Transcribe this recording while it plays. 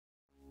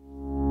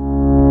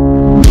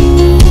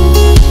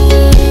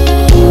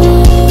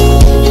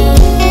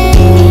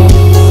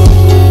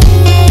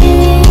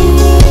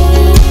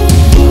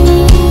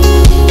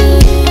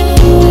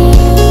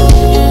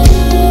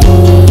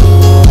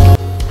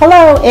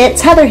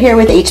it's Heather here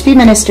with HB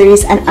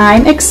Ministries, and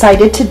I'm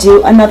excited to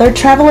do another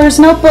Traveler's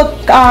Notebook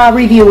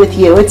review with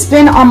you. It's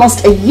been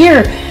almost a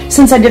year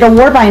since I did a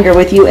Warbinder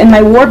with you, and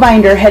my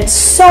Warbinder had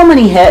so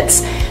many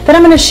hits that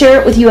I'm going to share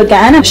it with you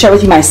again. I'll share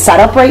with you my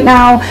setup right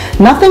now.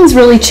 Nothing's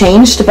really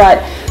changed,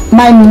 but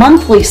my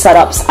monthly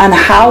setups on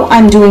how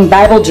I'm doing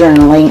Bible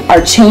journaling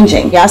are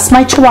changing. Yes,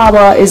 my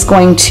Chihuahua is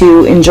going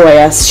to enjoy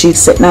us.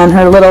 She's sitting on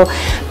her little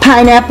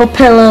pineapple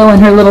pillow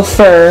and her little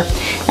fur,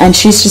 and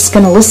she's just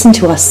going to listen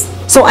to us.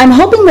 So I'm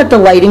hoping that the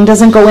lighting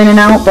doesn't go in and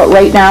out, but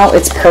right now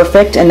it's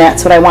perfect, and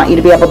that's what I want you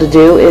to be able to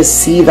do, is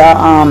see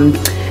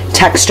the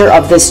texture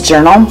of this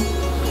journal.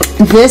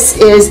 This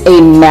is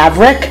a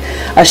Maverick,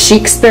 a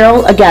Chic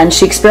Sparrow. Again,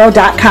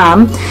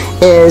 chicsparrow.com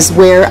is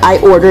where I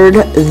ordered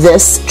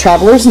this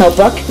Traveler's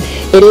Notebook.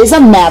 It is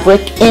a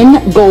Maverick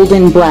in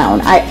golden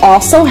brown. I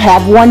also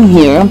have one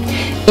here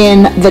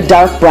in the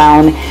dark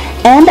brown,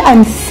 and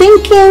I'm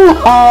thinking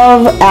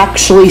of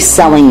actually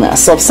selling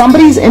this. So if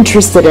somebody's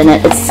interested in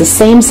it, it's the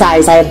same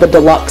size. I have the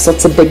deluxe, so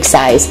it's a big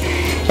size.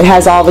 It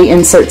has all the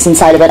inserts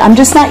inside of it. I'm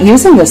just not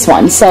using this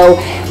one. So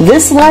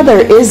this leather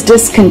is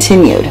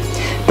discontinued.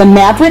 The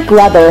Maverick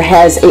leather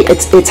has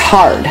it's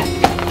hard.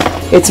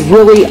 It's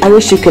really, I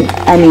wish you could,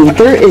 I mean,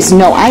 there is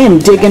no, I am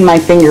digging my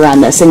finger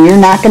on this, and you're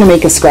not going to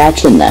make a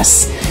scratch in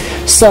this.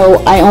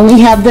 So I only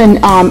have the,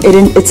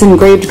 it's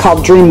engraved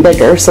called Dream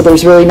Bigger, so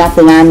there's really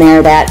nothing on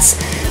there that's,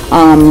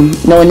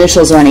 no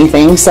initials or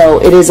anything.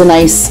 So it is a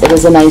nice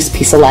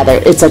piece of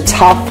leather. It's a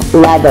tough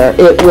leather.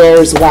 It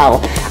wears well.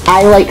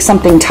 I like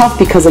something tough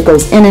because it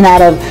goes in and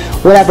out of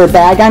whatever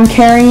bag I'm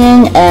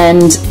carrying,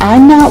 and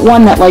I'm not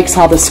one that likes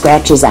all the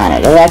scratches on it.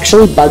 It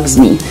actually bugs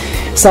me.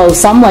 So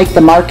some like the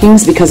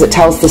markings because it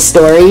tells the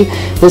story.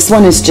 This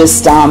one is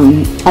just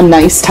a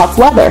nice tough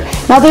leather.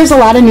 Now there's a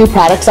lot of new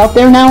products out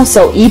there now,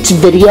 so each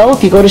video,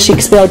 if you go to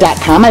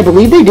chicsparrow.com, I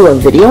believe they do a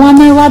video on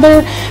their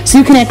leather, so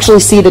you can actually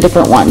see the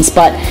different ones.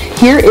 But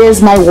here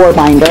is my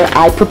Warbinder.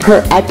 I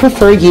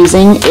prefer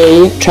using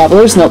a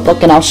Traveler's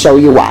Notebook, and I'll show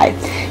you why.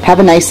 Have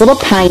a nice little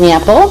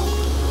pineapple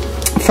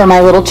for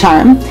my little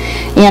charm,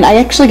 and I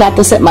actually got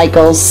this at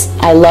Michael's.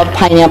 I love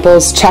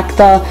pineapples. Check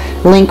the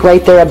link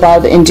right there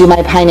above and do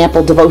my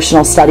pineapple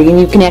devotional study, and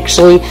you can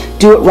actually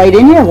do it right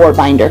in your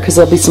Warbinder because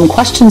there'll be some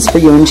questions for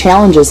you and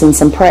challenges and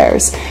some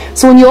prayers.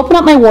 So when you open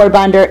up my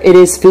Warbinder, it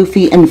is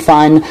foofy and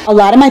fun. A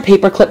lot of my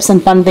paper clips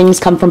and fun things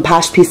come from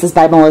Posh Pieces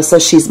by Melissa.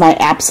 She's my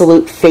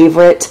absolute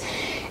favorite,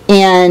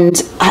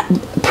 and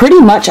pretty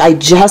much I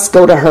just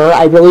go to her.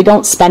 I really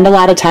don't spend a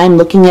lot of time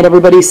looking at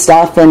everybody's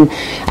stuff, and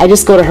I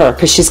just go to her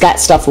because she's got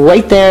stuff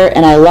right there,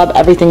 and I love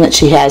everything that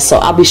she has. So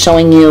I'll be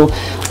showing you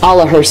all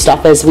of her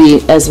stuff as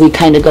we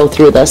kind of go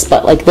through this.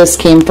 But like this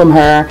came from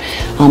her.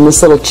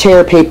 This little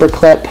chair paper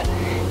clip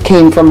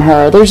came from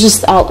her. There's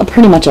just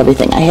pretty much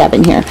everything I have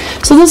in here.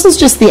 So this is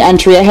just the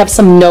entry. I have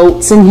some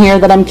notes in here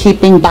that I'm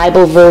keeping,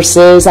 Bible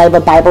verses. I have a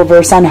Bible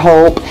verse on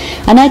hope,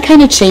 and I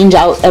kind of change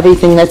out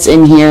everything that's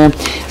in here.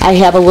 I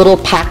have a little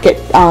pocket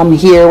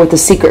here with a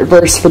secret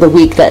verse for the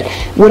week, that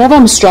whatever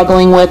I'm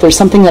struggling with or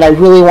something that I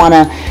really want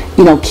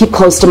to, keep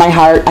close to my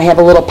heart, I have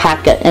a little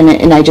pocket,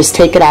 and I just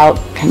take it out.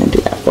 Kind of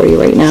do that for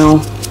you right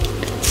now.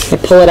 I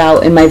pull it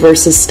out, and my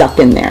verse is stuck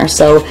in there.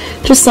 So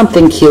just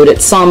something cute.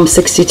 It's Psalm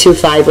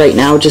 62:5 right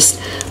now,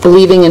 just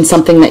believing in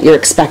something that you're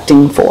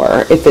expecting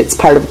for. If it's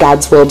part of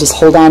God's will, just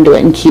hold on to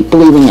it and keep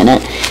believing in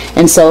it.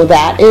 And so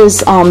that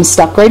is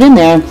stuck right in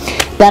there.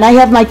 Then I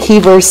have my key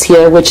verse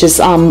here, which is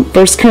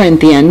 1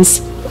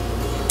 Corinthians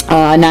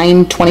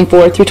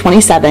 9:24 through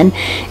 27,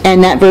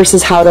 and that verse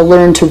is how to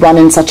learn to run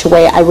in such a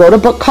way. I wrote a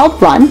book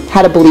called Run,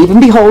 How to Believe and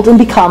Behold and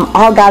Become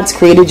All God's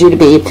Created You to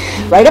Be.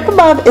 Right up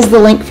above is the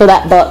link for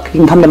that book.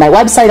 You can come to my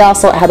website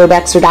also at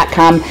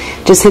heatherbaxter.com.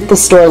 Just hit the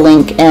store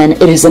link, and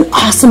it is an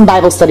awesome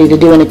Bible study to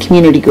do in a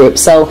community group.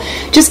 So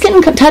just get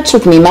in touch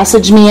with me,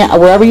 message me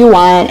wherever you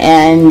want,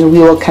 and we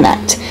will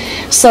connect.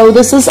 So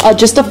this is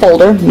just a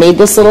folder, made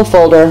this little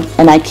folder,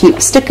 and I keep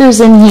stickers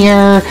in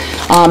here,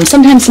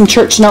 sometimes some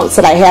church notes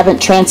that I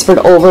haven't transferred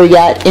over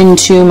yet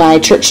into my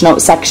church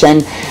note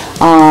section,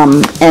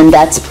 and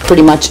that's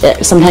pretty much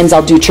it. Sometimes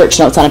I'll do church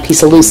notes on a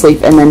piece of loose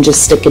leaf and then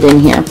just stick it in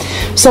here.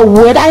 So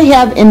what I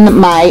have in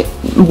my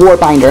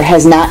Warbinder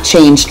has not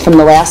changed from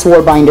the last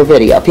Warbinder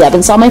video. If you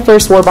haven't saw my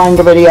first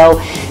Warbinder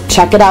video,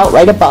 check it out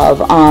right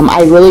above.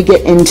 I really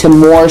get into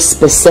more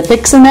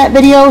specifics in that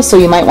video, so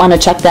you might want to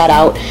check that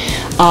out.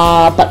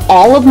 But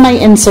all of my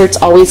inserts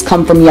always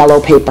come from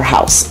Yellow Paper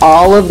House.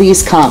 All of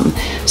these come.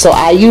 So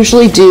I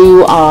usually do,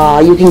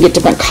 you can get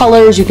different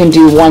colors. You can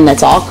do one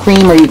that's all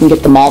cream, or you can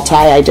get the multi.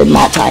 I did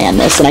multi on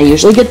this, and I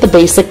usually get the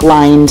basic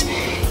lined,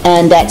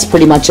 and that's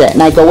pretty much it.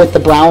 And I go with the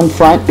brown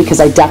front because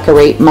I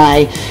decorate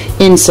my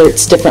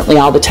inserts differently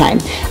all the time.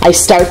 I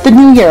start the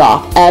new year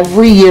off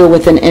every year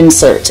with an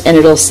insert, and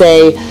it'll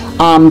say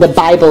the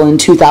Bible in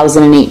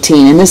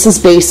 2018, and this is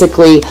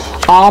basically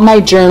all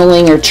my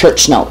journaling or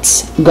church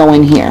notes go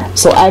in here.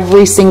 So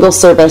every single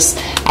service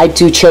I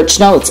do church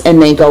notes, and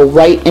they go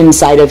right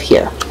inside of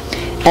here.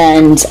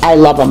 and I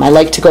love them. I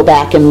like to go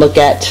back and look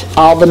at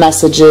all the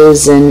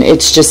messages, and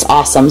it's just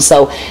awesome.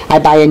 So I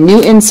buy a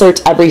new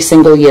insert every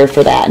single year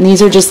for that. And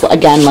these are just,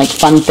 again, like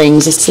fun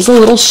things. This is a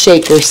little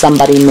shaker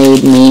somebody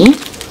made me.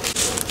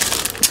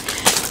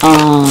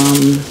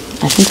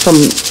 I think from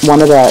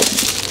one of the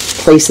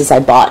places I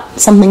bought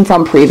something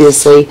from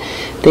previously.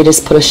 They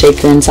just put a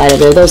shaker inside of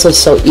there. Those are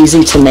so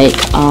easy to make.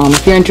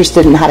 If you're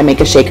interested in how to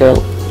make a shaker,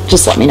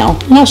 just let me know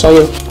and I'll show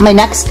you. My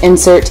next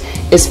insert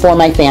is for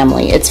my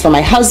family. It's for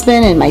my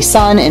husband and my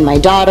son and my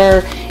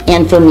daughter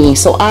and for me.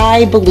 So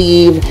I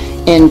believe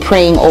in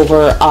praying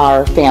over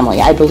our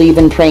family. I believe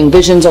in praying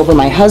visions over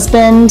my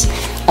husband.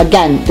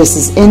 Again, this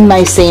is in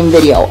my same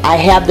video. I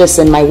have this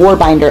in my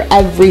Warbinder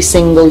every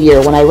single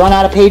year. When I run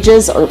out of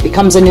pages or it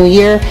becomes a new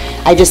year,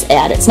 I just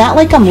add. It's not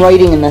like I'm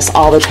writing in this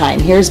all the time.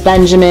 Here's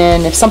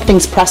Benjamin. If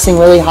something's pressing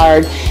really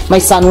hard, my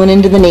son went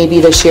into the Navy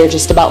this year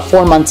just about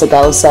 4 months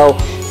ago, so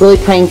really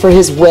praying for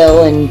his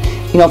will and,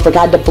 you know, for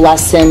God to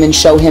bless him and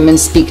show him and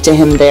speak to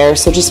him there.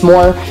 So just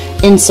more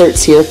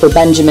inserts here for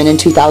Benjamin in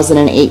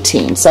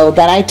 2018. So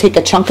then I take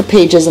a chunk of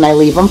pages and I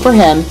leave them for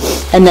him,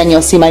 and then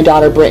you'll see my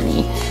daughter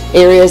Brittany.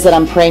 Areas that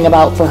I'm praying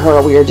about for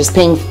her. We are just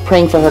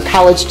praying for her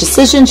college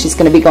decision. She's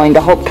going to be going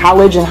to Hope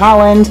College in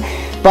Holland,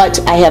 but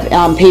I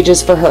have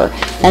pages for her.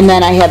 And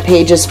then I have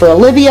pages for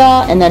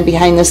Olivia, and then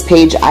behind this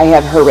page I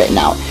have her written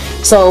out.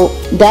 So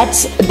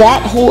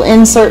that whole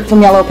insert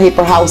from Yellow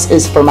Paper House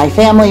is for my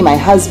family, my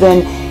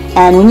husband.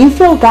 And when you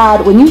feel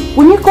God, when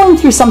you're going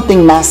through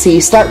something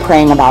messy, start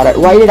praying about it.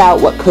 Write it out,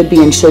 what could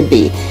be and should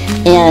be,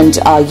 and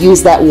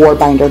use that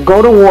Warbinder.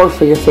 Go to war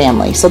for your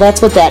family. So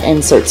that's what that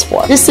insert's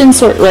for. This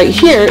insert right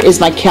here is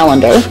my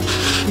calendar.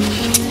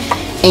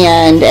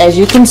 And as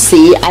you can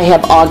see, I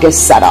have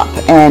August set up.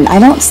 And I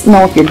don't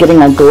know if you're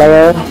getting a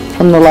glare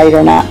from the light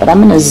or not, but I'm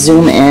going to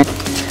zoom in.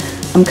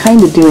 I'm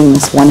kind of doing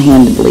this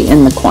one-handedly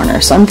in the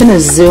corner. So I'm going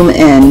to zoom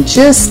in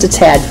just a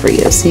tad for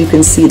you so you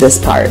can see this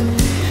part.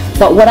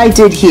 But what I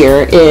did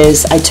here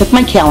is I took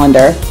my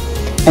calendar,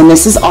 and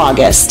this is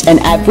August, and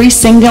every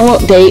single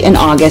day in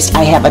August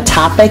I have a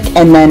topic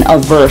and then a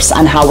verse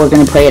on how we're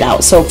going to pray it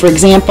out. So for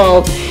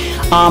example,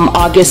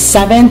 August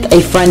 7th, a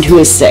friend who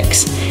is sick,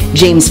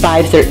 James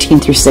 5:13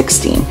 through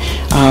 16.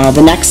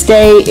 The next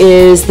day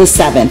is the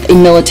 7th, a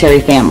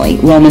military family,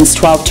 Romans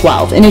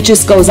 12:12, and it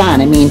just goes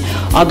on. I mean,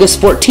 August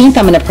 14th,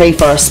 I'm going to pray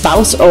for a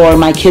spouse or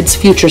my kids'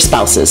 future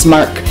spouses,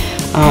 Mark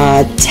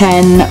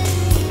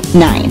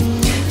 10:9.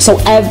 So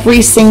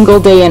every single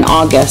day in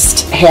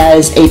August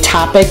has a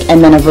topic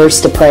and then a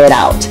verse to pray it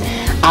out.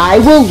 I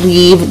will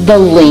leave the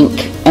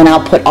link and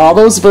I'll put all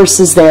those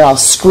verses there. I'll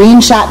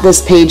screenshot this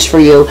page for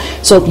you.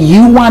 So if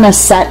you want to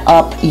set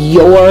up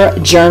your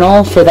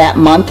journal for that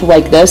month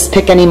like this,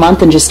 pick any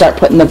month and just start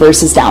putting the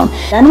verses down.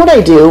 Then what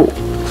I do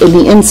in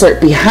the insert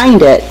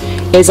behind it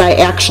is I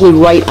actually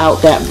write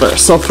out that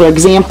verse. So for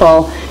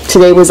example,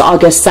 today was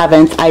August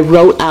 7th. I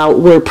wrote out,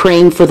 we're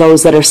praying for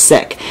those that are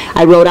sick.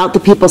 I wrote out the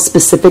people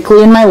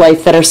specifically in my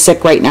life that are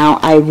sick right now.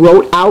 I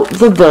wrote out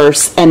the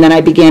verse, and then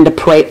I began to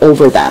pray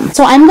over them.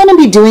 So I'm going to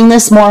be doing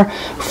this more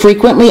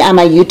frequently on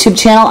my YouTube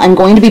channel. I'm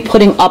going to be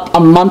putting up a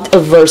month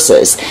of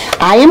verses.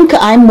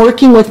 I'm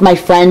working with my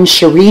friend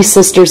Cherie,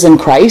 Sisters in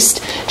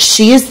Christ.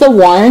 She is the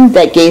one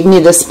that gave me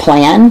this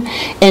plan,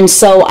 and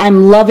so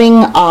I'm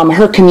loving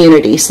her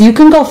community. So you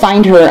can go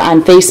find her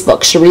on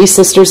Facebook, Cherie,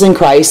 Sisters in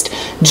Christ.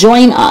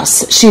 Join us.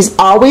 She's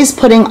always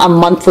putting a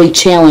monthly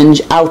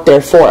challenge out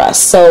there for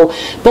us. So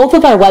both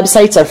of our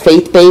websites are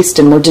faith-based,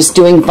 and we're just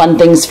doing fun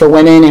things for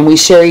women, and we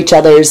share each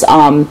other's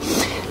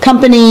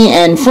company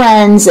and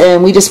friends,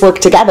 and we just work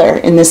together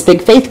in this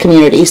big faith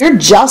community. So if you're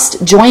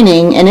just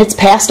joining and it's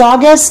past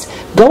August,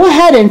 go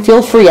ahead and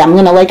feel free. I'm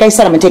going to, like I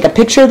said, I'm going to take a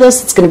picture of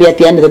this. It's going to be at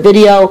the end of the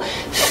video.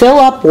 Fill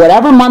up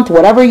whatever month,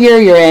 whatever year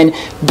you're in.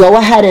 Go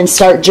ahead and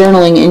start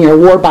journaling in your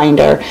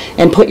Warbinder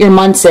and put your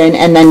months in,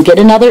 and then get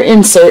another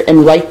insert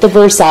and write the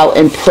verse out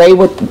and pray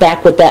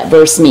back what that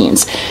verse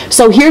means.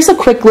 So here's a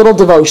quick little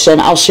devotion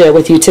I'll share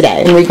with you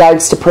today in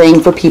regards to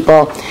praying for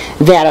people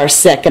that are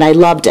sick, and I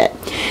loved it.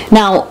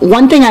 Now,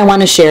 one thing I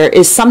want to share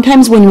is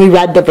sometimes when we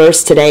read the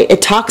verse today,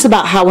 it talks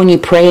about how when you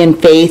pray in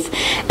faith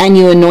and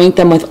you anoint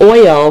them with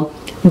oil,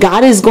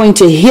 God is going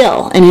to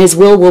heal and His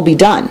will be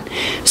done.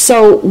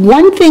 So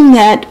one thing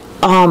that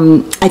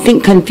I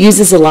think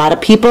confuses a lot of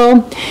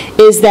people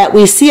is that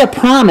we see a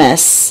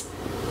promise,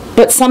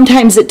 but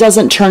sometimes it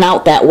doesn't turn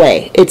out that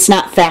way. It's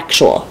not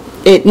factual.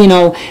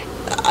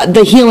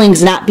 The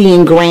healing's not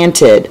being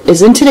granted.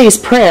 Is in today's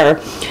prayer,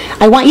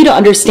 I want you to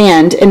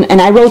understand,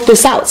 and I wrote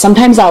this out.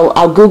 Sometimes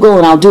I'll Google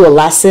and I'll do a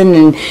lesson,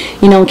 and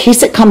in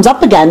case it comes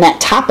up again, that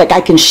topic,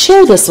 I can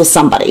share this with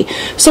somebody.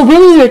 So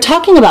really we're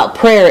talking about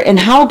prayer and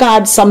how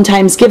God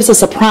sometimes gives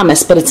us a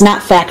promise, but it's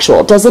not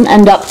factual. It doesn't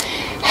end up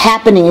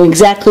happening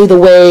exactly the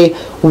way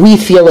we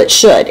feel it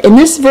should. And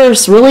this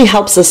verse really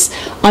helps us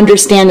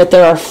understand that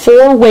there are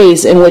 4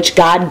 ways in which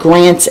God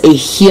grants a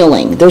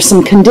healing. There's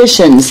some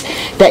conditions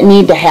that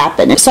need to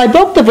happen. So I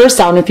broke the verse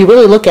down. If you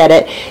really look at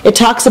it, it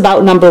talks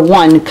about number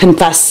 1,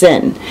 confess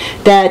sin.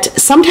 That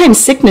sometimes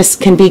sickness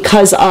can be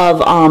because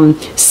of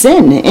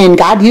sin, and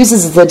God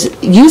uses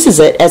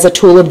it as a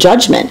tool of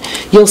judgment.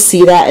 You'll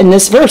see that in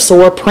this verse. So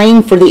we're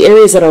praying for the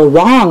areas that are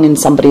wrong in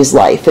somebody's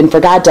life, and for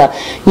God to,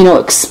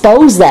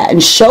 expose that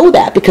and show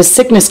that, because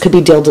sickness could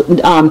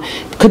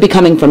be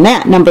coming from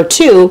that. Number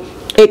 2,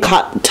 it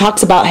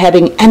talks about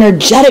having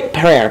energetic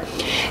prayer,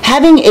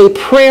 having a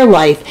prayer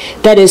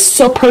life that is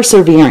so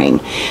persevering,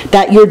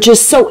 that you're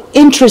just so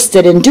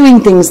interested in doing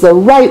things the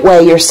right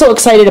way. You're so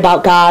excited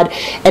about God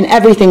and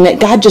everything that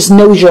God just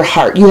knows your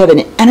heart. You have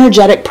an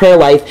energetic prayer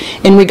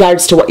life in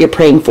regards to what you're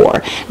praying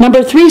for.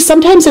 Number 3,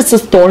 sometimes it's a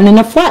thorn in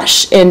the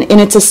flesh, and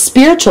it's a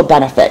spiritual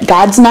benefit.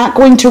 God's not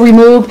going to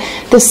remove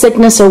the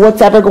sickness or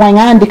what's ever going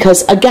on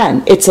because,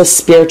 again, it's a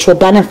spiritual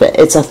benefit.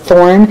 It's a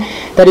thorn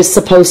that is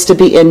supposed to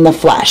be in the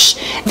flesh.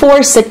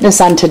 4, sickness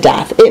unto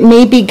death. It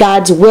may be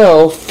God's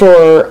will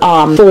for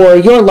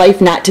your life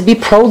not to be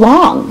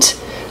prolonged.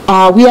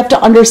 We have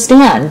to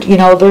understand,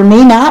 there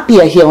may not be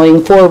a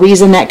healing for a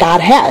reason that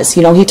God has.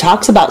 He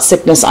talks about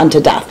sickness unto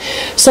death.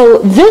 So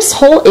this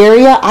whole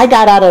area I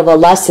got out of a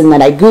lesson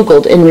that I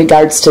Googled in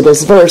regards to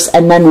this verse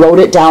and then wrote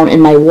it down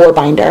in my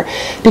Warbinder,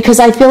 because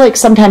I feel like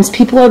sometimes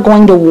people are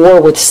going to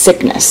war with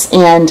sickness,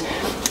 and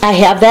I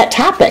have that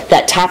topic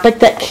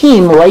that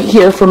came right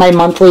here for my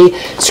monthly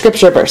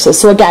scripture verses.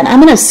 So again,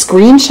 I'm going to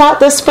screenshot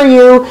this for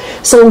you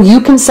so you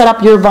can set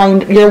up your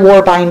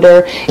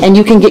Warbinder and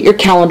you can get your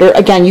calendar.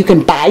 Again, you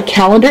can buy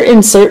calendar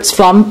inserts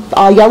from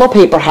Yellow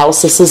Paper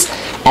House. This is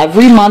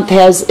every month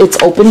has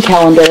its open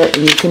calendar, and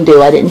you can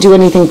do. I didn't do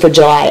anything for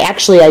July.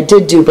 Actually, I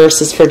did do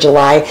verses for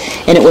July,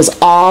 and it was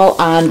all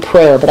on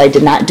prayer, but I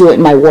did not do it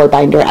in my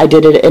Warbinder. I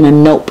did it in a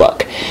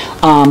notebook.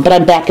 But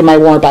I'm back in my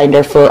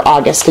Warbinder for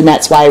August, and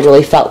that's why I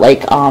really felt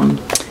like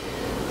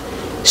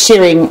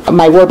sharing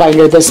my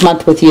Warbinder this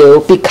month with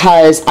you,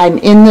 because I'm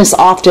in this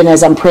often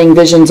as I'm praying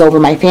visions over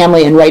my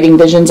family and writing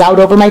visions out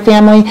over my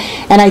family,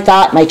 and I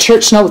thought my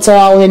church notes are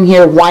all in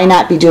here. Why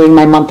not be doing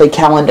my monthly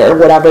calendar,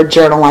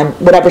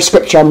 whatever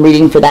scripture I'm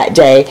reading for that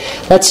day?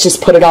 Let's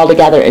just put it all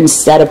together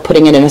instead of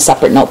putting it in a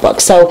separate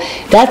notebook. So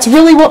that's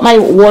really what my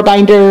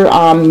Warbinder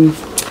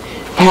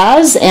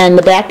has, and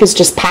the back is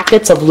just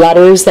pockets of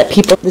letters that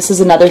people. This is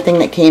another thing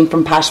that came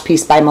from Posh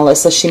Piece by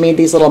Melissa. She made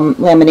these little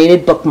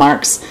laminated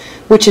bookmarks,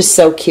 which is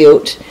so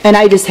cute, and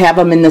I just have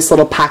them in this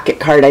little pocket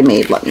card I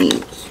made. Let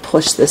me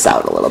push this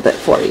out a little bit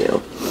for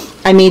you.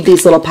 I made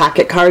these little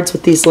pocket cards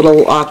with these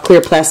little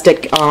clear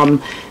plastic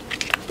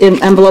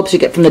envelopes you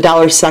get from the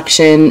dollar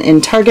section in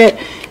Target,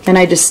 and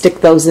I just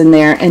stick those in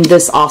there, and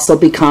this also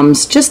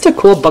becomes just a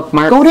cool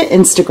bookmark. Go to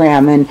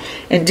Instagram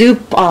and do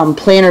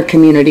planner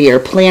community or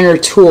planner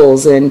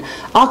tools, and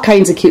all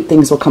kinds of cute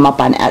things will come up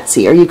on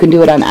Etsy, or you can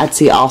do it on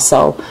Etsy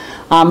also.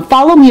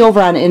 Follow me over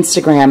on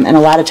Instagram, and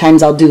a lot of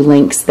times I'll do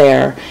links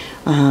there.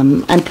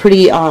 I'm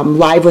pretty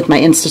live with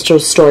my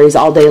Insta stories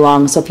all day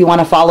long, so if you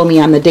want to follow me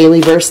on the daily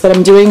verse that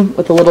I'm doing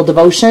with a little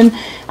devotion,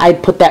 I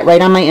put that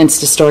right on my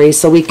Insta stories,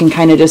 so we can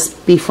kind of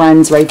just be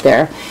friends right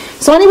there.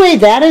 So anyway,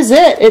 that is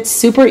it. It's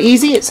super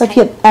easy. So if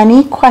you have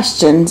any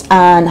questions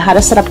on how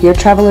to set up your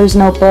traveler's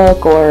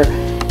notebook, or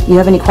you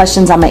have any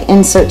questions on my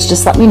inserts,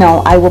 just let me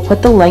know. I will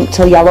put the link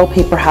to Yellow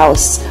Paper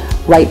House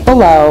right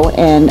below,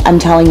 and I'm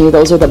telling you,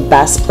 those are the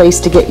best place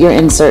to get your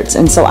inserts.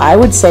 And so I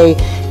would say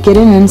get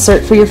an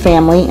insert for your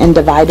family and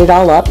divide it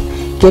all up.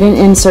 Get an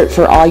insert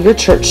for all your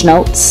church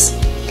notes,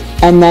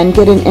 and then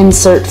get an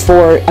insert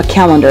for a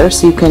calendar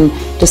so you can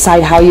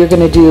decide how you're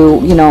going to do,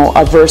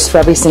 a verse for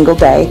every single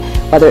day,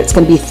 whether it's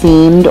going to be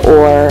themed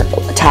or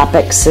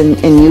topics,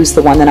 and use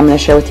the one that I'm going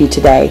to share with you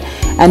today.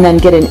 And then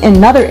get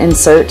another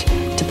insert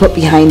to put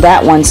behind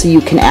that one so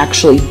you can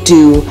actually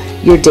do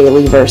your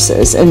daily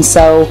verses. And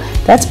so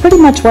that's pretty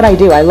much what I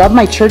do. I love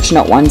my church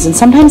note ones, and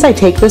sometimes I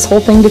take this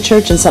whole thing to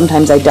church and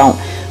sometimes I don't.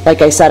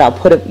 Like I said, I'll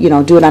put it,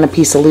 do it on a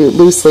piece of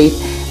loose leaf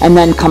and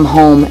then come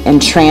home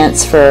and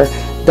transfer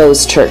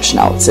those church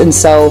notes. And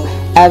so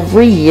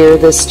every year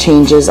this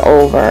changes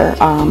over.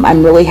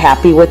 I'm really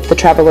happy with the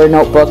Traveler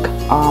Notebook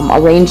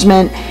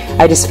arrangement.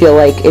 I just feel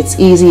like it's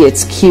easy,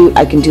 it's cute.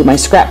 I can do my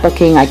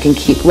scrapbooking, I can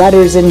keep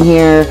letters in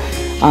here.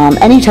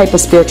 Any type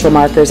of spiritual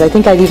markers. I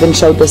think I've even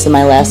showed this in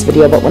my last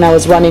video, but when I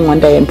was running one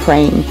day and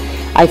praying,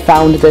 I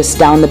found this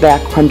down the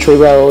back country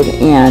road,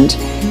 and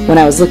when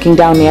I was looking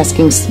down and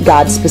asking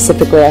God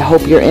specifically, I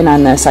hope you're in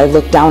on this, I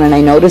looked down and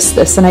I noticed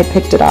this and I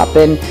picked it up,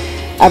 and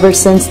ever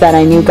since then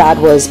I knew God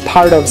was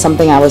part of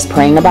something I was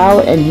praying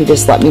about, and He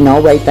just let me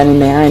know right then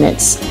and there. And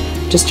it's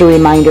just a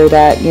reminder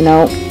that,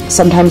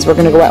 sometimes we're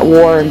going to go at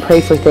war and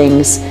pray for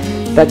things,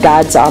 but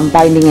God's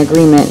binding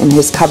agreement and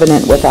His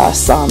covenant with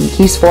us,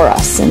 He's for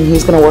us, and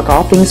He's going to work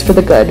all things for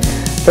the good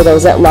for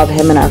those that love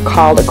Him and are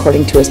called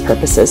according to His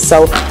purposes.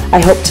 So I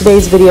hope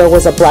today's video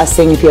was a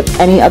blessing. If you have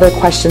any other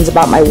questions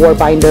about my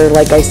Warbinder,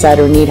 like I said,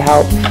 or need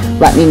help,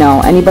 let me know.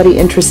 Anybody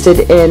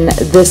interested in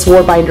this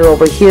Warbinder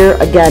over here,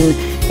 again,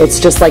 It's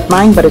just like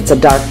mine, but it's a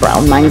dark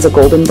brown. Mine's a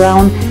golden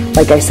brown.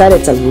 Like I said,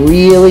 it's a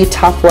really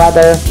tough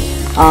leather.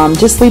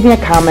 Just leave me a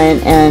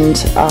comment and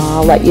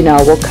I'll let you know.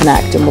 We'll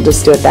connect and we'll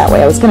just do it that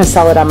way. I was going to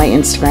sell it on my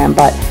Instagram,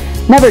 but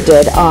never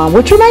did.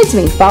 Which reminds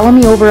me, follow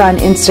me over on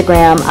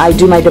Instagram. I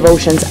do my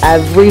devotions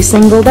every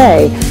single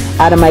day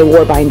out of my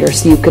Warbinder,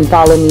 so you can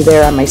follow me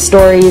there on my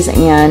stories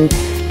and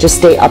just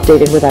stay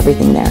updated with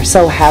everything there.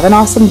 So have an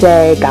awesome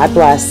day. God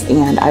bless,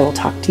 and I will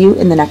talk to you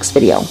in the next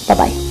video.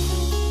 Bye-bye.